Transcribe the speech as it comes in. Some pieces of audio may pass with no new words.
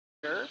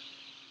There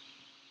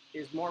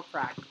is more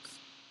practice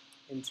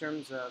in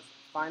terms of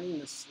finding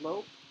the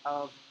slope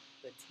of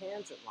the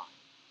tangent line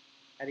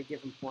at a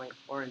given point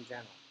or in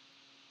general.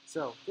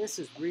 So this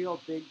is real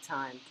big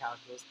time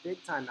calculus,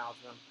 big time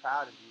algebra. I'm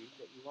proud of you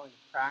that you're willing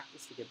to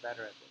practice to get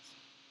better at this.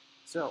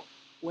 So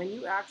when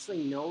you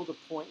actually know the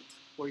point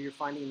where you're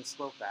finding the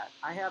slope at,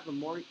 I have a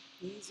more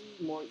easy,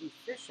 more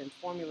efficient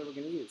formula we're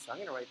going to use. So I'm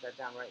going to write that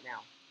down right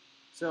now.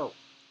 So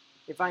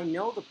if I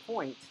know the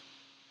point,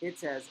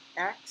 it's as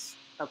x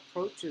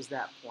approaches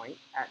that point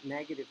at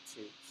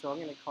 -2. So I'm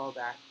going to call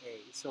that a.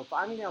 So if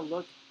I'm going to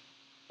look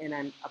and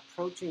I'm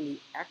approaching the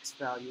x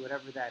value,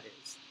 whatever that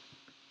is,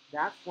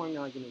 that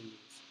formula I'm going to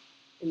use.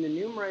 In the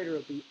numerator, it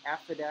will be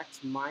f at x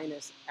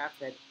minus f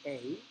at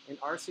a. In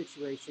our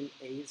situation,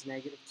 a is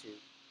 -2.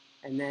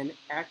 And then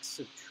x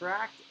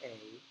subtract a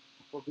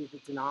will be the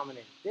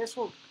denominator. This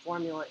whole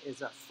formula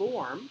is a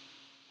form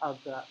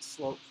of the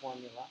slope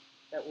formula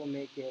that will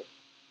make it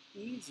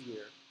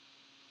easier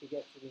to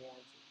get to the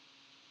answer.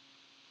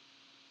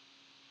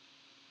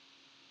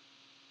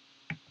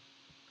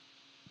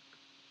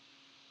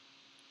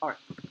 All right,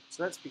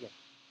 so let's begin.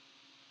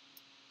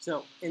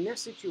 So in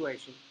this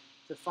situation,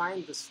 to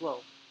find the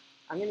slope,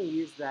 I'm going to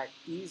use that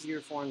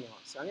easier formula.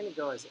 So I'm going to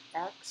go as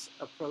x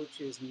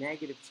approaches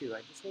 -2.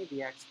 I just need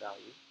the x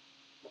value.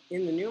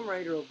 In the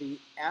numerator, it will be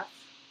f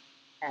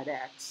at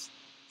x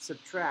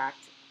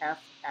subtract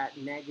f at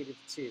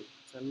 -2.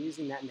 So I'm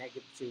using that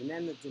 -2. And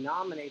then the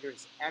denominator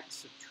is x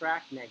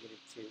subtract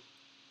 -2.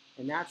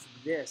 And that's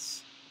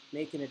this,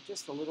 making it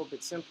just a little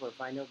bit simpler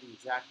if I know the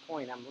exact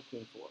point I'm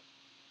looking for.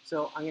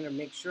 So I'm going to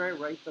make sure I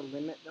write the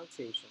limit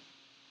notation.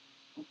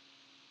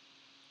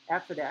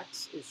 F at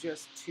x is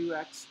just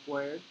 2x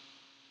squared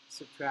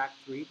subtract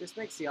 3. This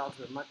makes the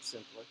algebra much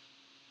simpler.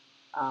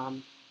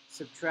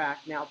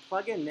 Subtract. Now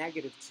plug in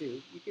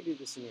 -2. You could do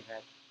this in your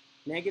head.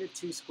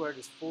 -2 squared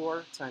is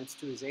 4 times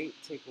 2 is 8.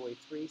 Take away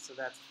 3, so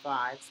that's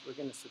 5. So we're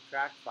going to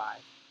subtract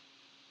 5.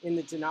 In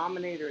the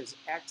denominator is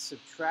x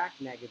subtract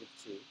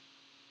 -2.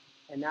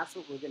 And that's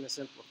what we're going to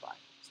simplify.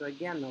 So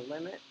again, the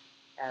limit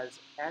as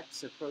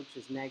x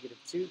approaches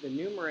 -2, the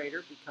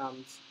numerator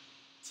becomes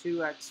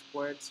 2x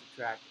squared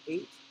subtract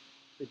 8.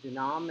 The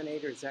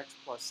denominator is x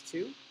plus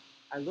 2.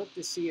 I look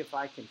to see if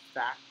I can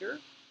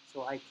factor,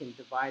 so I can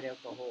divide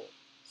out the whole.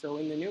 So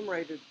in the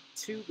numerator,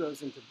 2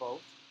 goes into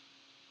both.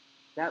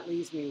 That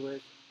leaves me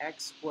with x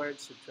squared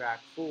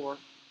subtract 4.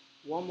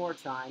 One more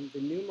time,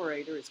 the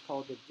numerator is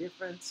called the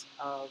difference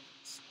of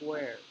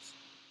squares.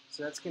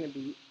 So that's going to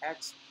be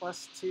x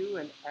plus 2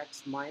 and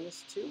x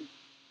minus 2.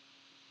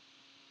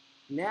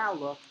 Now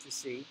look to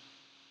see,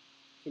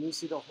 can you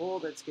see the whole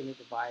that's going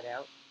to divide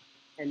out?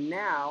 And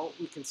now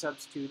we can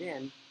substitute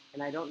in,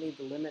 and I don't need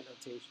the limit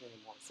notation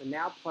anymore. So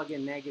now plug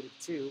in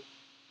 -2,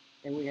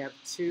 and we have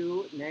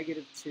 2,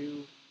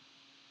 -2,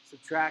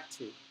 subtract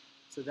 2.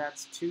 So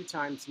that's 2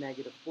 times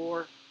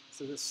 -4.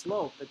 So the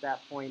slope at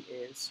that point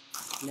is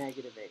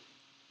 -8.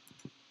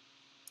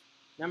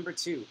 Number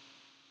 2.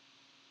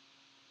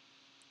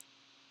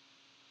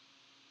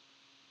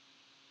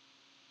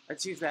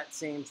 Let's use that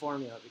same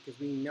formula because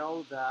we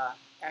know the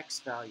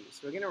x value. So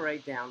we're going to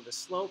write down the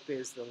slope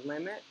is the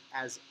limit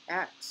as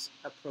x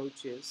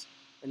approaches.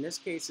 In this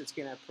case, it's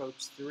going to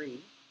approach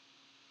 3.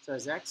 So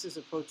as x is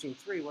approaching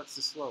 3, what's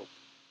the slope?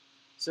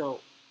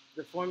 So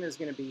the formula is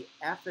going to be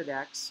f at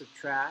x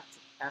subtract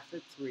f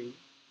at 3.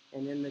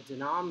 And then the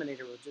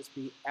denominator will just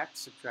be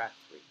x subtract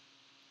 3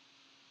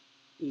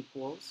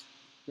 equals.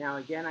 Now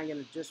again, I'm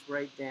going to just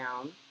write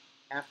down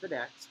f at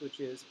x,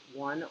 which is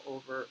 1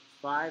 over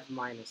 5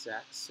 minus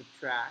x,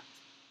 subtract.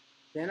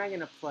 Then I'm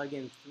going to plug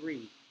in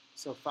 3.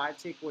 So 5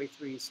 take away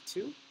 3 is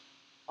 2.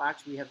 Well,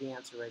 actually, we have the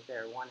answer right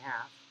there,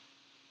 1/2.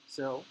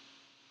 So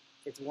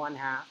it's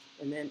 1/2.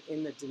 And then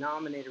in the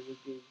denominator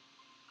would be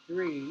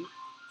 3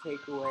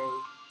 take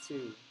away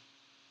 2,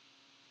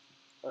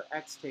 or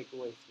x take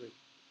away 3.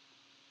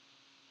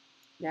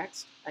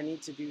 Next, I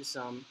need to do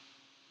some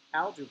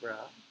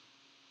algebra.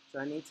 So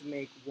I need to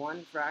make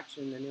one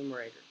fraction in the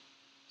numerator.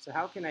 So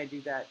how can I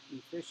do that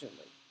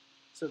efficiently?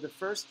 So the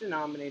first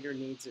denominator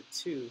needs a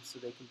 2 so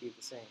they can be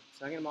the same.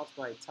 So I'm going to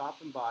multiply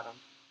top and bottom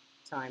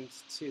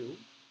times 2.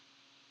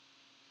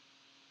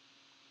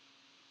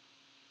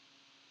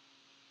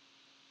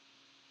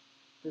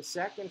 The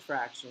second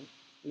fraction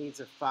needs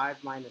a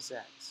 5 minus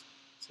x.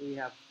 So we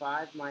have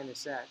 5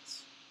 minus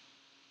x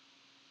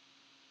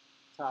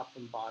top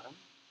and bottom.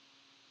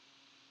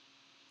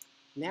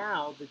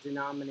 Now the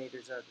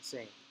denominators are the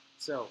same.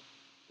 So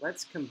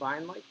let's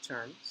combine like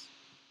terms.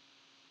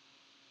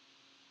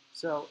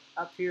 So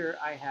up here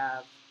I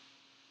have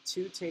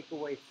 2 take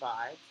away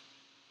 5,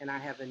 and I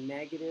have a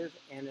negative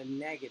and a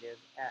negative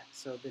x.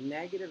 So the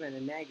negative and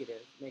a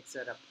negative makes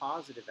that a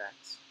positive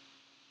x.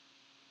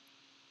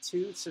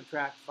 2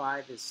 subtract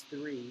 5 is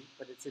 3,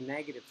 but it's a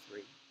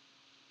 -3.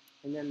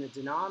 And then the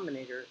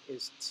denominator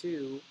is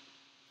 2,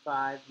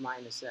 5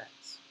 minus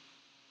x.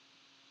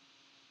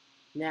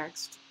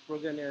 Next, we're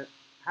going to,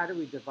 how do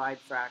we divide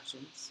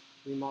fractions?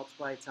 We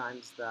multiply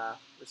times the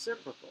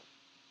reciprocal.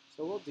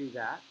 So we'll do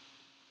that.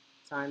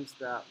 times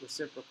the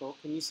reciprocal.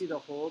 Can you see the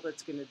whole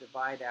that's going to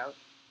divide out?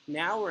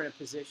 Now we're in a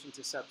position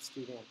to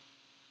substitute in,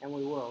 and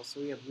we will. So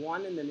we have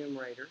 1 in the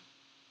numerator,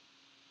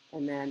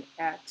 and then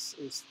x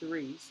is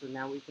 3, so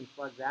now we can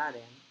plug that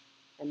in,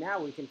 and now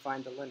we can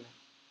find the limit.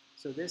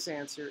 So this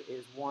answer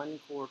is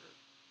 1/4.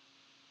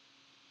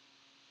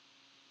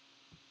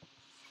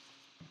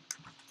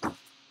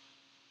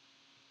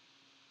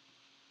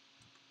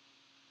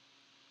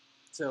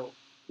 So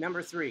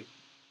number 3,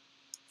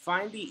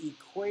 find the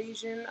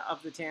equation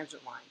of the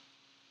tangent line.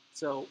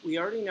 So we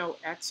already know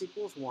x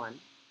equals 1.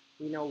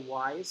 We know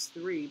y is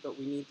 3, but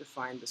we need to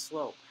find the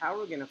slope. How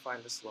are we going to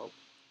find the slope?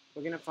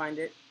 We're going to find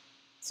it,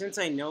 since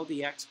I know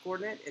the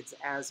x-coordinate, it's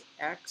as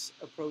x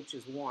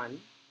approaches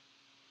 1.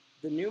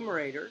 The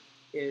numerator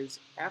is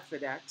f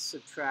at x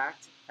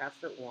subtract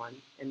f at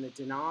 1, and the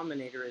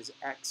denominator is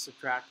x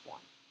subtract 1.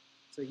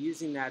 So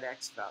using that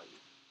x value.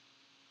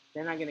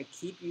 Then I'm going to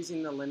keep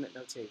using the limit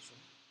notation.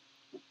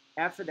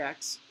 F at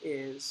x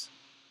is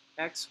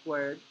x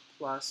squared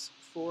plus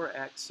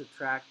 4x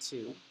subtract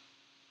 2.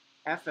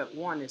 F at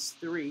 1 is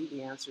 3,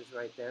 the answer is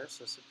right there,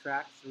 so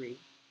subtract 3.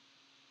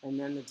 And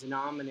then the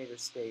denominator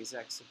stays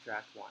x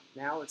subtract 1.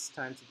 Now it's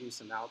time to do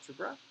some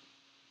algebra.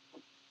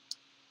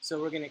 So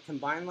we're going to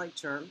combine like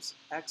terms,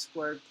 x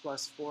squared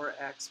plus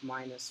 4x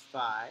minus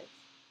 5.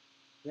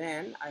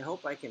 Then I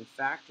hope I can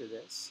factor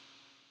this.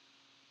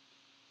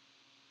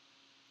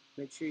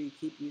 Make sure you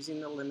keep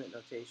using the limit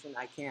notation.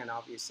 I can,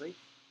 obviously.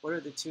 What are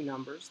the two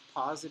numbers?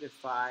 Positive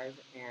 5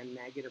 and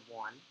negative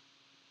 1.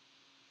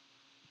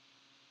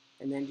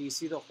 And then do you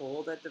see the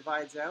whole that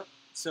divides out?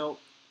 So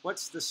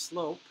what's the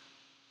slope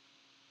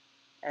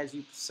as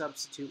you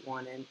substitute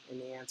 1 in?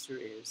 And the answer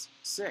is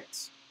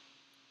 6.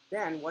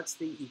 Then what's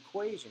the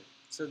equation?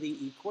 So the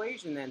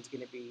equation then is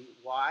going to be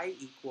y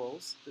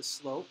equals the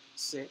slope,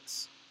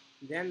 6,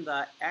 then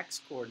the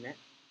x-coordinate,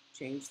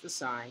 change the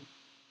sign,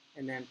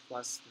 and then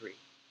plus 3.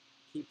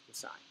 Keep the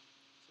sign.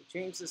 So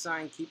change the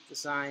sign, keep the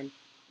sign,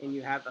 and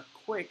you have a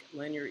quick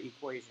linear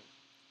equation.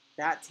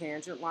 That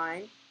tangent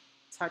line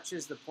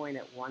touches the point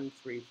at 1,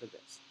 3 for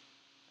this.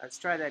 Let's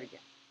try that again.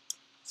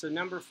 So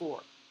number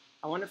 4,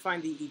 I want to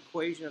find the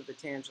equation of the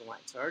tangent line.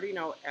 So I already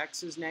know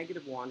x is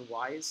negative 1,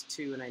 y is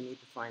 2, and I need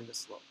to find the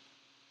slope.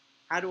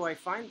 How do I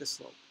find the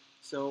slope?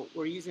 So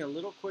we're using a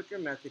little quicker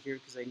method here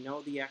because I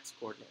know the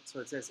x-coordinate. So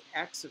it says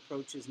x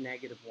approaches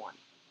negative 1.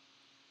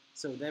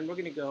 So then we're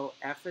going to go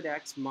f at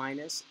x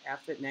minus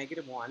f at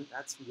negative 1.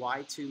 That's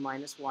y2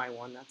 minus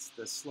y1. That's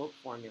the slope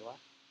formula.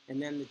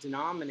 And then the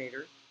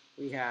denominator,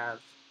 we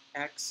have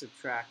x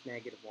subtract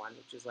negative 1,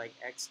 which is like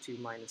x2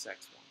 minus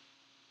x1.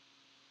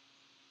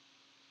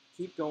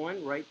 Keep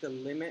going, write the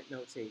limit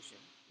notation.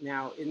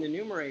 Now, in the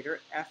numerator,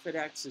 f at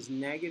x is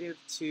negative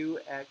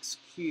 2x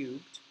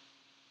cubed.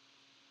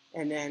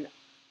 And then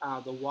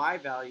the y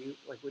value,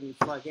 like when you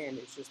plug in,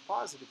 is just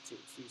positive 2.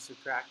 So you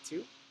subtract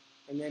 2.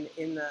 And then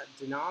in the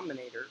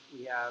denominator,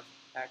 we have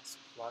x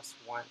plus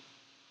 1.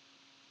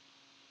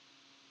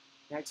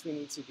 Next, we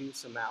need to do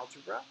some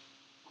algebra.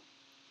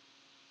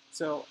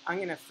 So I'm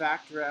going to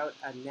factor out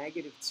a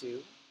negative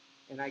 2,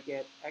 and I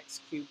get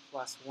x cubed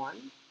plus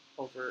 1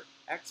 over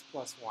x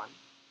plus 1.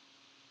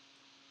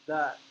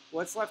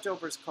 What's left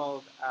over is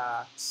called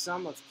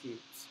sum of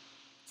cubes.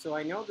 So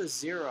I know the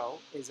 0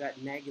 is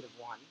at negative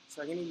 1.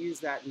 So I'm going to use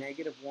that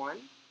negative 1,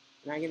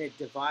 and I'm going to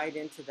divide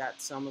into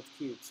that sum of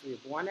cubes. So we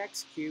have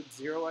 1x cubed,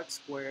 0x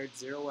squared,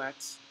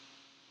 0x,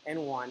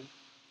 and 1.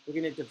 We're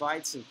going to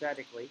divide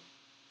synthetically.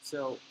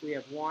 So we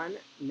have 1,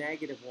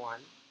 negative 1,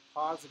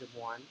 positive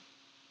 1,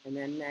 and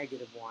then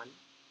negative 1.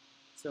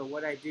 So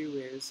what I do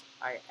is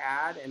I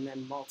add and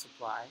then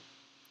multiply.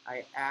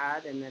 I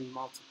add and then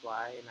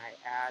multiply, and I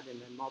add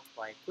and then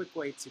multiply. A quick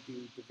way to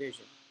do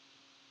division.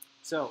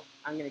 So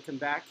I'm going to come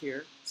back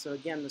here. So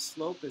again, the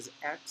slope is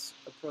x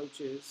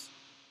approaches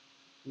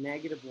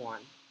negative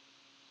 1.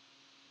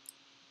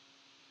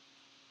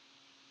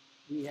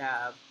 We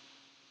have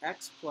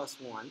x plus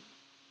 1.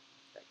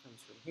 That comes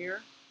from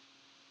here.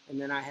 And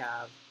then I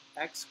have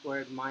x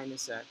squared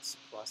minus x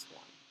plus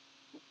 1.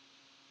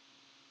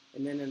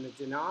 And then in the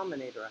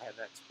denominator, I have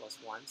x plus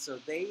 1. So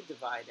they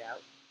divide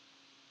out.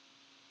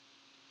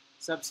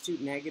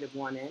 Substitute negative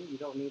 1 in. You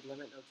don't need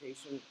limit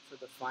notation for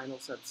the final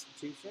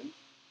substitution.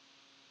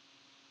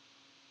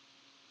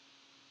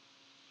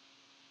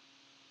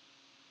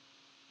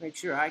 Make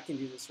sure I can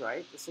do this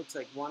right. This looks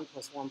like 1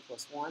 plus 1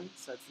 plus 1,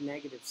 so that's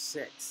negative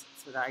 6.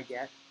 That's what I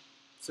get.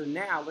 So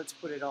now let's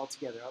put it all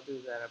together. I'll do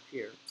that up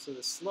here. So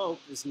the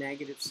slope is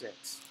negative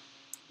 6.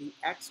 The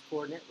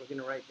x-coordinate, we're going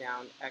to write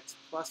down x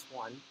plus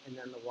 1, and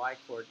then the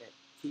y-coordinate,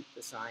 keep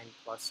the sign,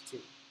 plus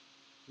 2.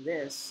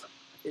 This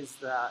is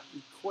the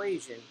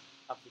equation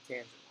of the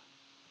tangent line.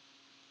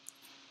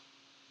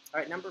 All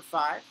right, number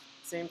 5,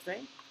 same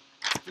thing.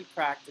 Keep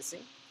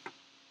practicing.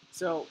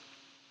 So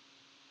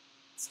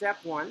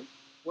step 1,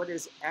 what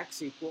is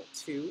x equal?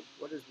 2.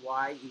 What is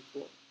y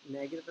equal?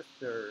 Negative a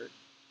third.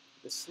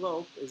 The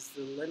slope is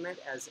the limit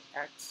as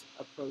x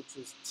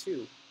approaches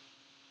 2.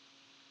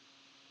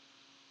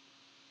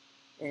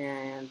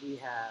 And we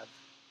have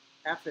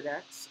f at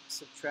x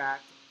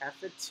subtract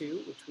f of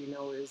 2, which we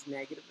know is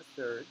negative a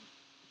third,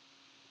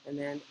 and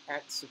then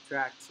x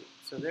subtract 2.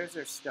 So there's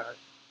our start.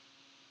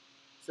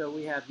 So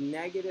we have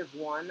negative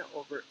 1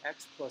 over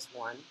x plus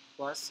 1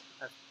 plus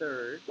a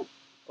third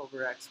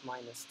over x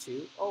minus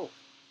 2. Oh,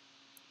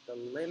 the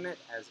limit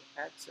as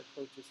x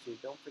approaches 2.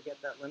 Don't forget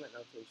that limit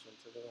notation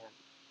to the end.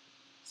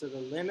 So the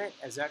limit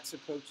as x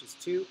approaches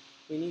 2,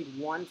 we need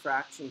one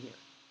fraction here.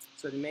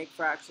 So to make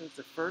fractions,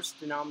 the first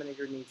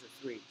denominator needs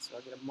a 3. So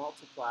I'm going to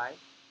multiply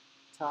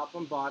top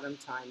and bottom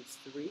times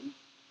 3.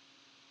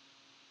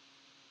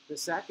 The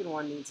second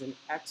one needs an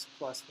x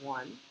plus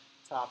 1,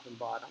 top and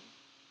bottom.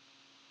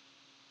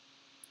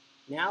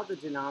 Now the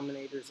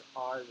denominators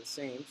are the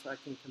same, so I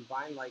can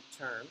combine like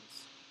terms.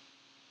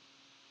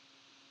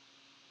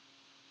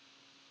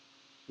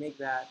 Make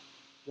that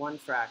one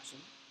fraction.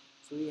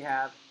 So we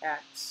have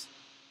x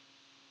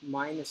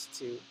minus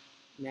 2,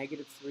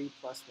 negative 3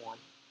 plus 1,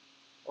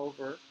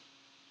 over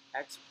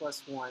x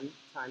plus 1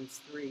 times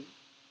 3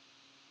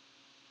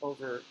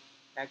 over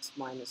x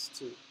minus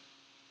 2.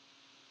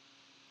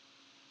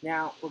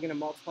 Now we're going to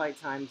multiply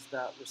times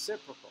the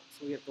reciprocal.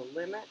 So we have the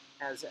limit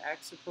as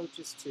x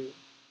approaches 2.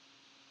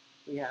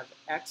 We have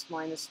x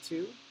minus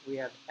 2. We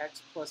have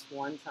x plus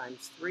 1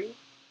 times 3.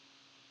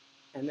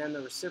 And then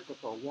the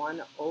reciprocal,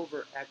 1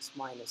 over x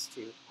minus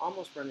 2.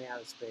 Almost running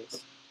out of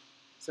space.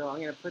 So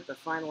I'm going to put the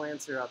final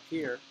answer up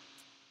here.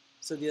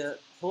 So the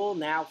whole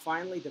now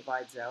finally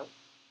divides out.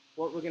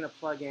 What we're going to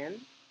plug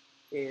in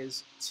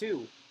is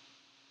 2.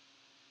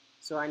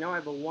 So I know I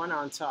have a 1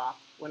 on top.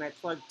 When I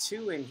plug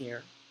 2 in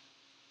here,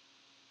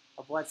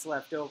 of what's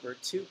left over,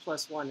 2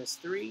 plus 1 is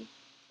 3,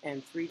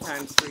 and 3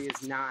 times 3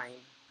 is 9.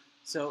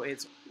 So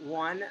it's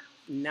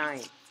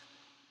 1/9.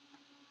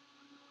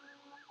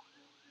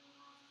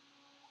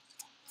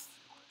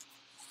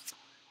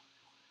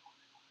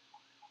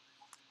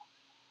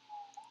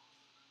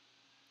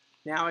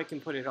 Now I can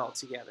put it all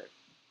together.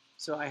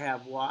 So I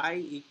have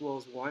y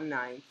equals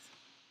 1/9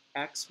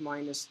 x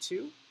minus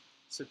 2,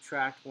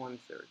 subtract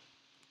 1/3.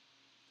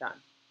 Done.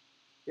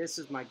 This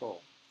is my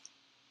goal.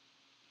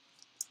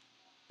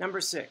 Number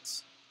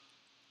 6.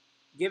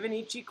 Given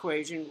each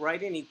equation,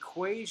 write an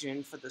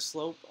equation for the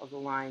slope of the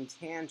line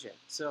tangent.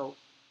 So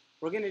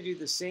we're going to do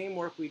the same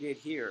work we did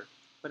here,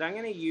 but I'm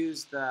going to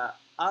use the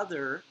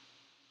other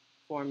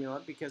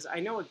formula because I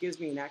know it gives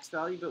me an x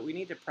value, but we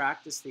need to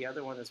practice the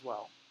other one as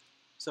well.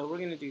 So we're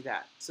going to do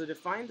that. So to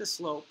find the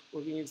slope,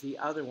 we're going to use the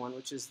other one,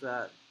 which is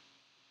the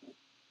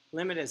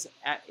limit as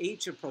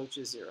h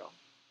approaches 0.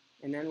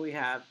 And then we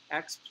have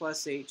x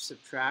plus h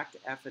subtract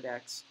f at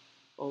x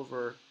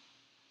over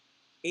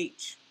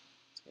h.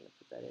 I'm going to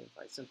put that in if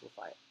I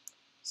simplify it.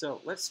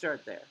 So let's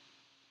start there.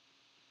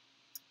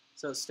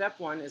 So step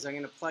 1 is I'm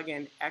going to plug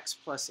in x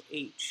plus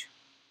h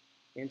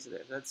into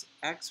there. That's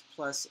x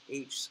plus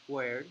h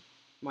squared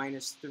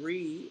minus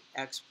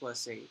 3x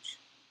plus h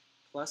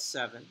plus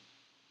 7.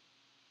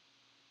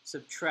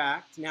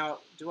 Subtract. Now,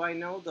 do I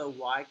know the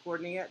y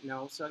coordinate yet?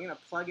 No. So I'm going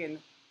to plug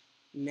in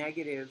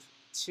negative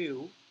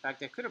 2. In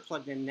fact, I could have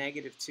plugged in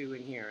negative 2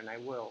 in here, and I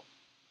will.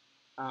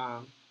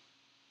 I'll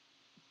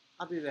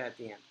do that at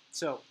the end.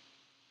 So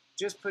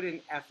just put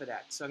in f at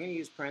x. So I'm going to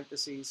use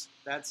parentheses.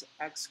 That's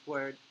x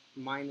squared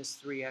minus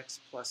 3x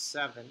plus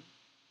 7.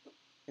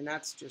 And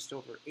that's just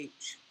over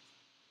h.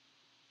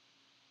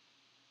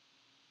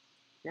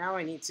 Now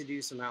I need to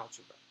do some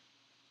algebra.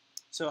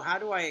 So how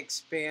do I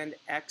expand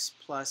x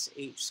plus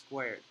h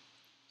squared?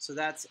 So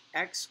that's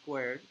x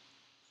squared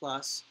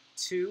plus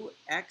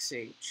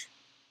 2xh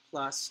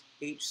plus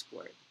h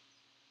squared.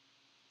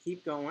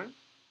 Keep going.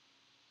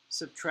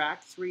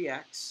 Subtract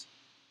 3x,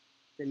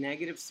 the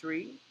negative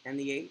 3 and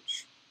the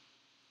h,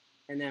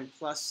 and then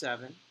plus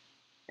 7.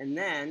 And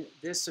then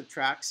this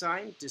subtract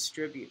sign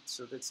distributes.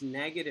 So that's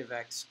negative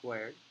x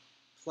squared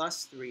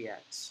plus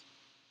 3x,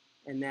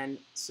 and then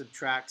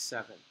subtract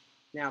 7.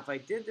 Now if I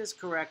did this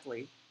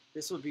correctly,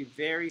 this would be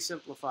very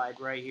simplified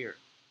right here.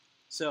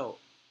 So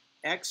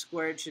x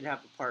squared should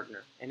have a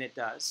partner, and it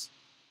does.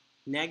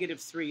 Negative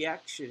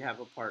 3x should have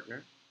a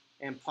partner,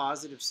 and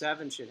positive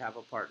 7 should have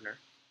a partner.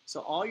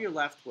 So all you're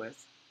left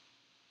with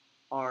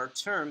are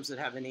terms that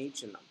have an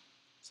h in them.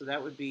 So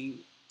that would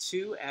be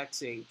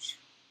 2xh,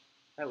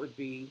 that would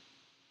be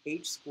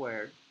h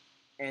squared,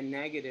 and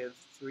negative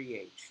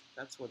 3h.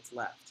 That's what's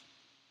left.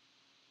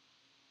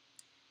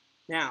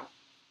 Now,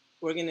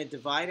 we're going to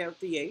divide out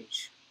the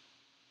h.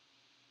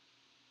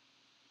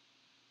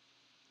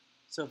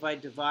 So if I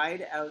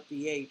divide out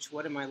the h,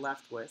 what am I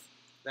left with?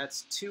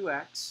 That's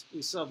 2x.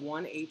 We still have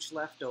one h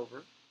left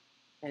over,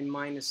 and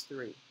minus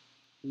 3.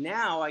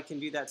 Now I can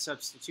do that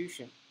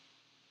substitution.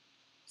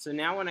 So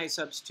now when I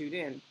substitute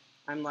in,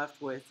 I'm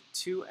left with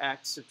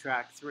 2x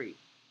subtract 3.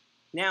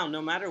 Now,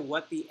 no matter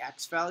what the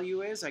x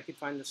value is, I could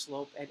find the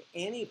slope at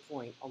any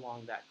point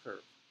along that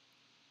curve.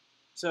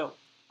 So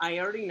I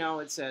already know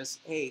it says,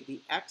 hey,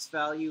 the x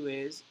value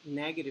is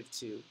negative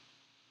 2.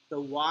 The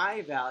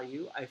y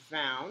value I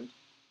found,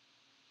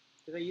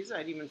 did I use it? I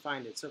didn't even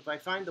find it. So if I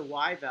find the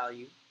y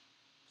value,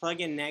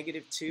 plug in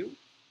negative 2,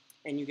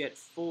 and you get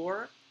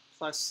 4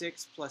 plus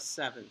 6 plus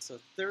 7. So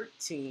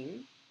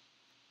 13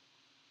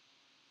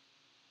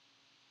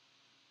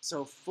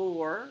 So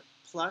 4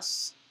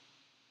 plus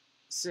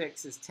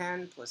 6 is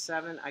 10, plus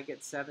 7, I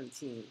get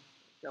 17.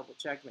 Double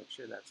check, make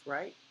sure that's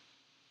right.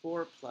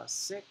 4 plus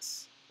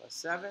 6 plus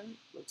 7,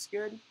 looks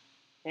good.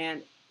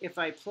 And if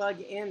I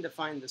plug in to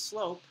find the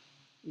slope,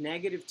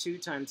 negative 2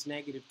 times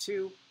negative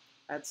 2,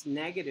 that's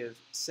negative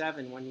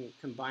 7 when you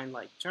combine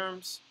like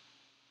terms.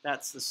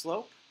 That's the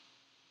slope.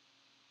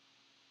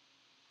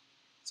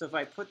 So if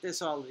I put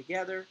this all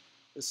together,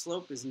 the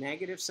slope is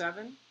negative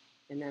 7,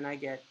 and then I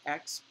get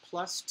x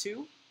plus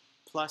 2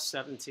 plus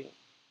 17.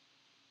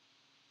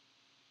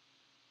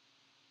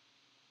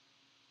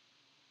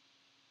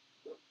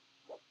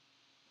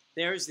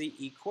 There's the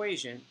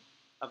equation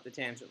of the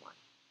tangent line.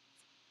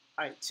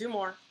 All right, 2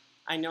 more.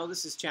 I know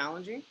this is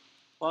challenging.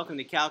 Welcome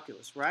to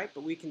calculus, right?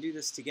 But we can do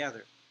this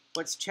together.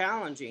 What's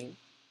challenging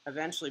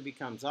eventually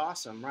becomes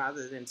awesome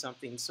rather than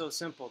something so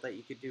simple that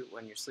you could do it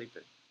when you're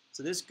sleeping.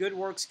 So this good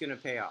work's going to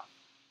pay off.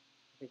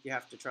 I think you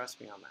have to trust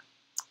me on that.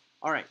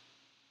 All right,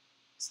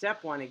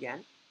 step 1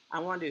 again. I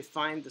want to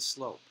find the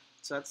slope.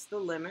 So that's the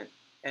limit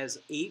as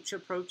h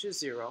approaches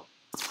 0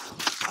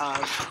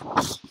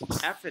 of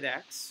f at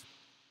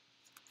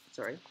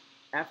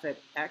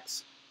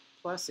x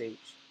plus h,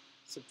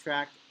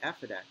 subtract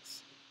f at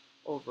x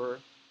over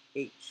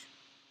h.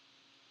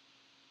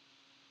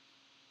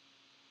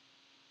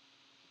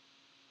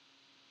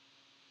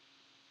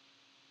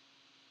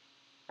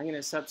 I'm going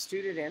to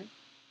substitute it in.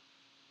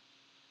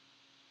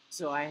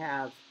 So I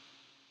have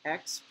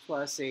x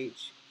plus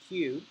h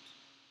cubed,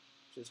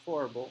 which is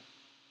horrible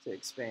to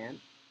expand,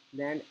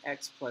 then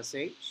x plus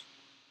h,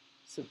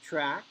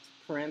 subtract,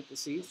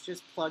 parentheses,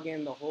 just plug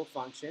in the whole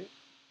function,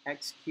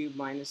 x cubed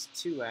minus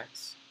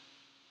 2x,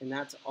 and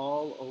that's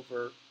all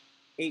over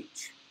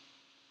h.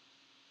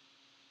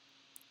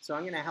 So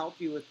I'm going to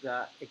help you with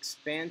the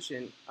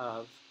expansion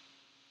of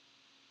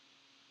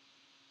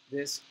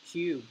this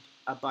cubed,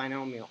 a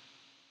binomial.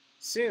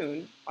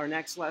 Soon, our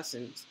next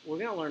lessons, we're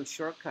going to learn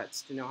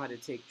shortcuts to know how to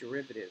take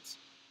derivatives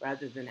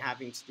rather than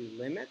having to do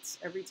limits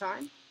every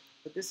time.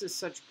 But this is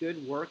such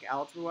good work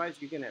algebra-wise,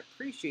 you're going to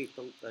appreciate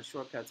the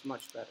shortcuts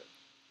much better.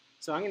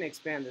 So I'm going to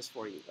expand this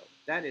for you, though.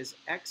 That is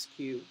x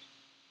cubed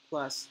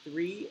plus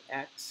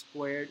 3x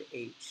squared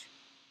h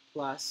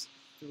plus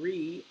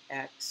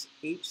 3x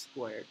h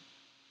squared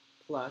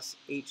plus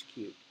h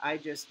cubed. I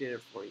just did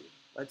it for you.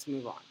 Let's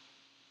move on.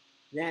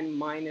 Then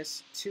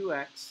minus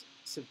 2x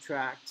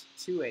subtract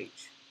 2h.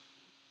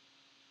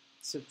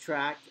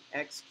 Subtract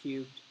x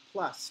cubed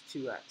plus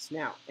 2x.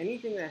 Now,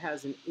 anything that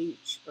has an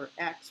h or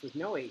x with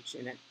no h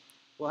in it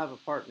will have a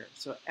partner.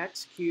 So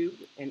x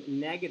cubed and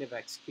negative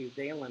x cubed,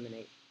 they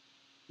eliminate.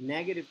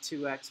 Negative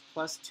 2x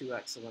plus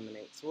 2x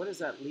eliminates. So what does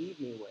that leave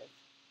me with?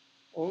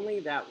 Only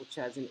that which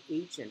has an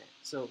h in it.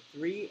 So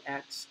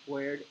 3x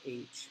squared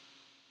h,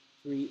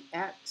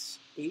 3x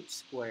h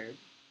squared,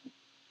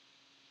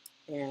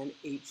 and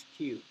h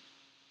cubed.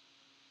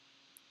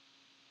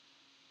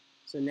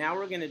 So now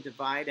we're going to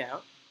divide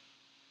out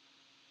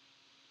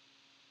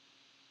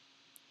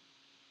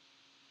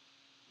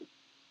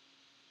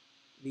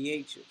the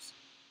h's.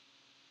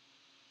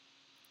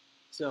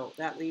 So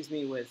that leaves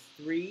me with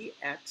 3x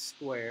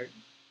squared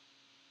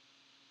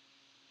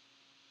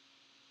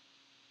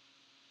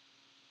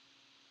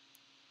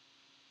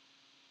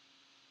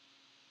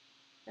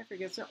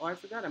I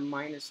forgot a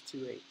minus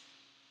 2h. Make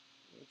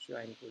sure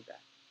I include that,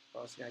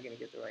 or else you're not going to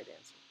get the right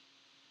answer.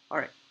 All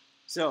right,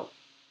 so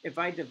if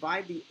I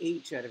divide the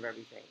h out of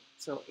everything,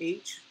 so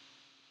h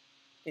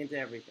into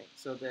everything,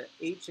 so the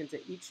h into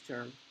each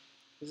term,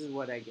 this is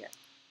what I get.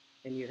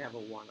 And you'd have a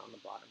 1 on the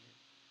bottom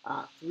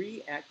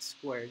here. 3x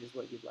squared is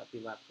what you'd be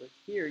left with.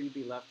 Here you'd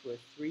be left with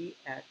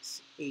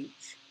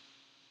 3xh.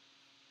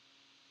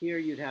 Here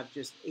you'd have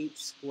just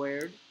h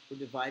squared. We're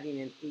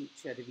dividing an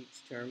h out of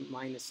each term,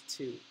 minus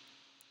 2.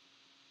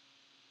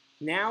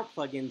 Now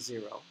plug in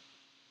 0.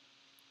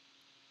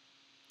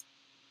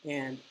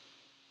 And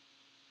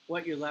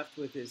what you're left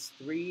with is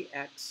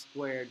 3x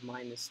squared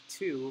minus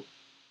 2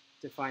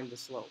 to find the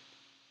slope.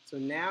 So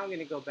now I'm going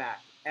to go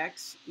back.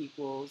 X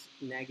equals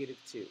negative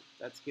 2.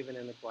 That's given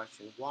in the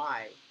question.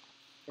 Why?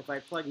 If I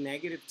plug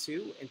negative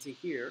 2 into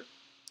here,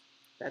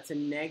 that's a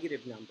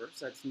negative number.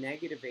 So that's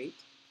negative 8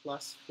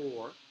 plus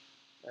 4.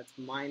 That's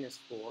minus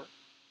 4.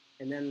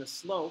 And then the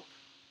slope,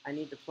 I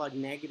need to plug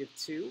negative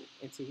 2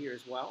 into here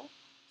as well.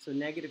 So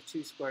negative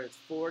 2 squared is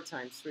 4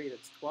 times 3.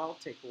 That's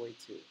 12. Take away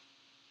 2,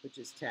 which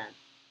is 10.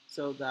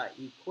 So the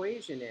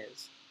equation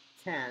is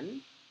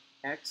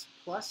 10x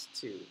plus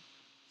 2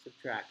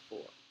 subtract 4.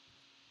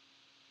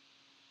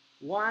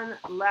 1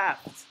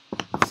 left.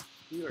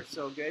 You are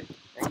so good.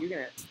 And you're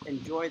going to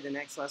enjoy the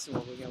next lesson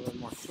where we're going to learn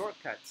more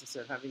shortcuts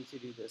instead of having to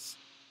do this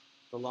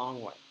the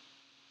long way.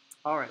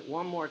 All right,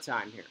 one more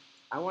time here.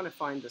 I want to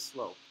find the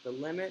slope. The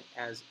limit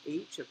as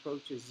h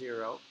approaches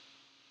 0,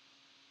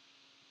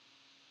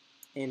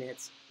 and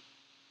it's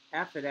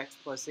f at x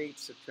plus h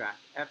subtract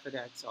f at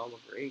x all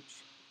over h.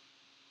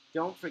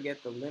 Don't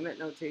forget the limit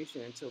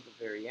notation until the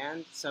very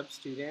end.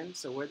 Substitute in.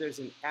 So where there's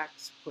an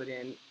x, put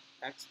in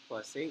x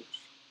plus h.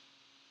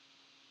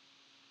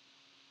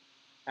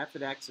 F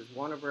at x is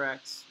 1 over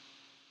x.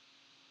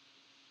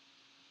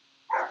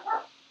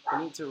 we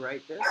need to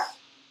write this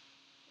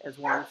as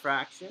one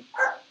fraction.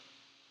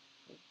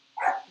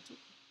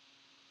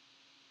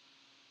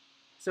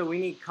 So we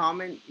need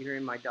common, you're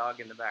hearing my dog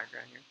in the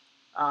background here.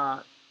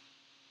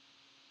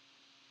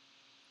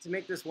 To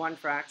make this one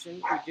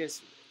fraction, we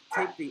just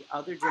take the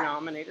other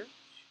denominator.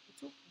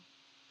 So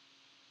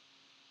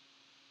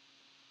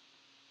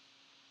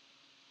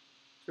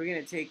we're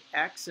going to take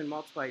x and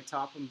multiply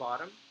top and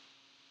bottom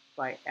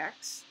by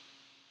x.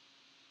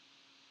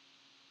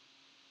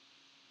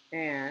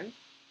 And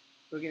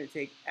we're going to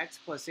take x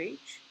plus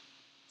h,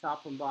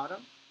 top and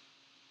bottom.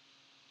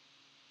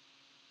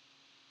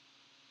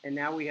 And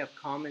now we have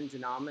common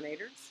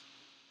denominators.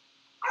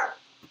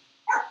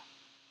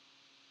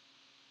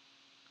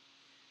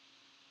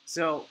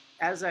 So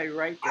as I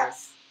write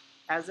this,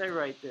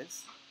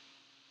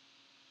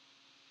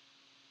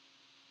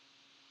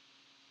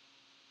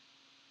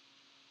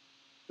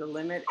 the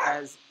limit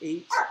as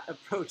h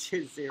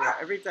approaches 0.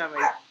 Every time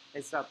I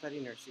stop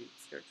petting her, she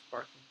starts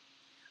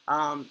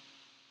barking.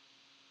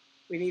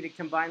 We need to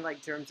combine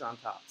like terms on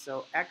top.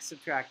 So x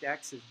subtract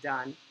x is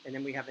done, and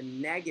then we have a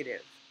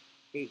negative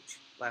h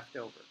left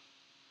over.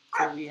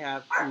 So we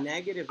have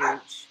negative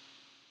h,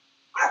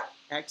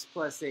 x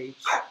plus h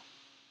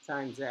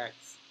times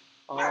x,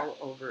 all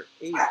over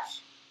h.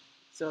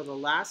 So the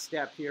last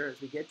step here, as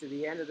we get to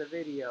the end of the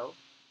video,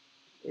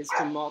 is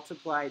to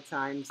multiply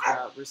times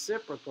the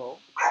reciprocal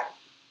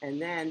and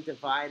then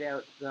divide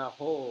out the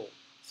whole.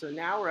 So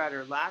now we're at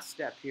our last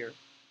step here,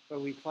 where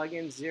we plug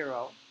in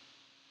 0,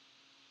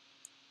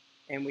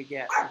 and we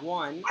get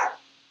 1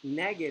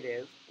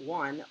 negative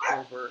 1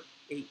 over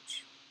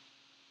h.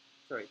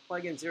 Sorry,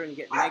 plug in 0 and you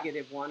get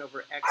negative 1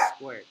 over x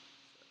squared.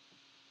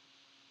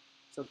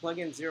 So plug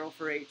in 0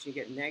 for h, you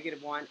get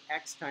negative 1.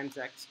 X times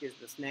x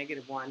gives us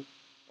negative 1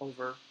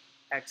 over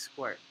x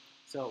squared.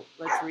 So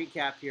let's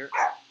recap here.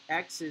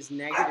 X is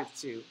negative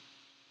 2.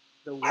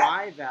 The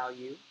y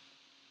value,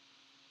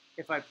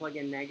 if I plug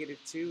in negative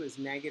 2, is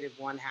negative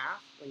 1/2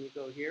 when you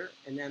go here.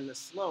 And then the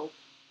slope,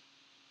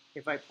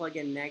 if I plug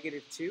in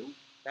negative 2,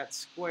 that's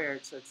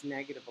squared, so it's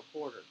negative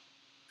 1/4.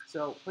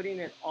 So putting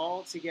it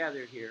all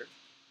together here,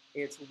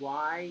 it's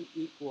y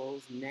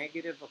equals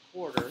negative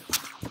 1/4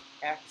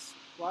 x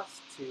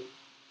plus 2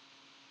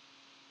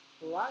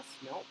 plus,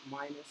 no,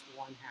 minus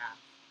 1/2.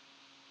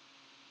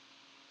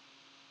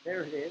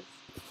 There it is.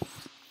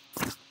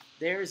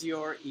 There's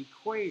your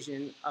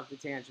equation of the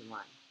tangent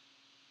line.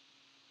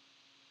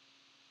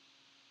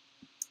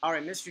 All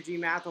right, Mr. G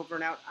Math over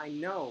and out. I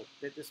know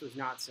that this was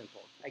not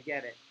simple. I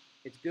get it.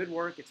 It's good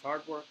work, it's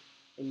hard work,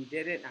 and you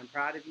did it, and I'm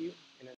proud of you.